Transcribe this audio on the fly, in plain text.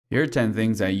Here are 10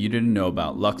 things that you didn't know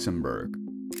about Luxembourg.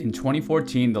 In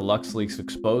 2014, the LuxLeaks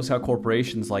exposed how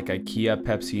corporations like IKEA,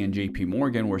 Pepsi, and JP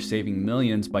Morgan were saving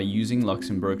millions by using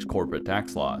Luxembourg's corporate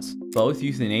tax laws. Both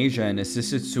euthanasia and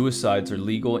assisted suicides are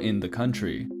legal in the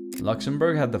country.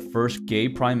 Luxembourg had the first gay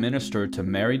prime minister to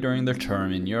marry during their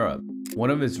term in Europe. One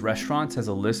of its restaurants has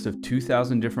a list of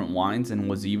 2,000 different wines and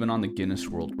was even on the Guinness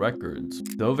World Records.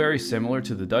 Though very similar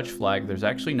to the Dutch flag, there's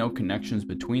actually no connections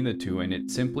between the two, and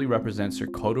it simply represents their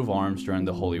coat of arms during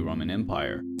the Holy Roman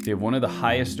Empire. They have one of the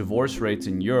highest divorce rates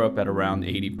in Europe at around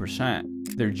 80%.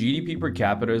 Their GDP per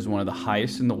capita is one of the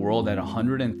highest in the world at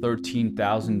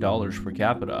 $113,000 per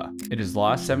capita. It has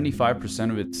lost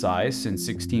 75% of its size since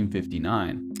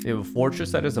 1659. They have a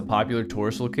fortress that is a popular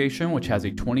tourist location, which has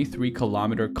a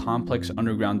 23-kilometer complex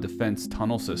underground defense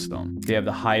tunnel system. They have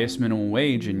the highest minimum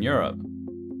wage in Europe.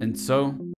 And so,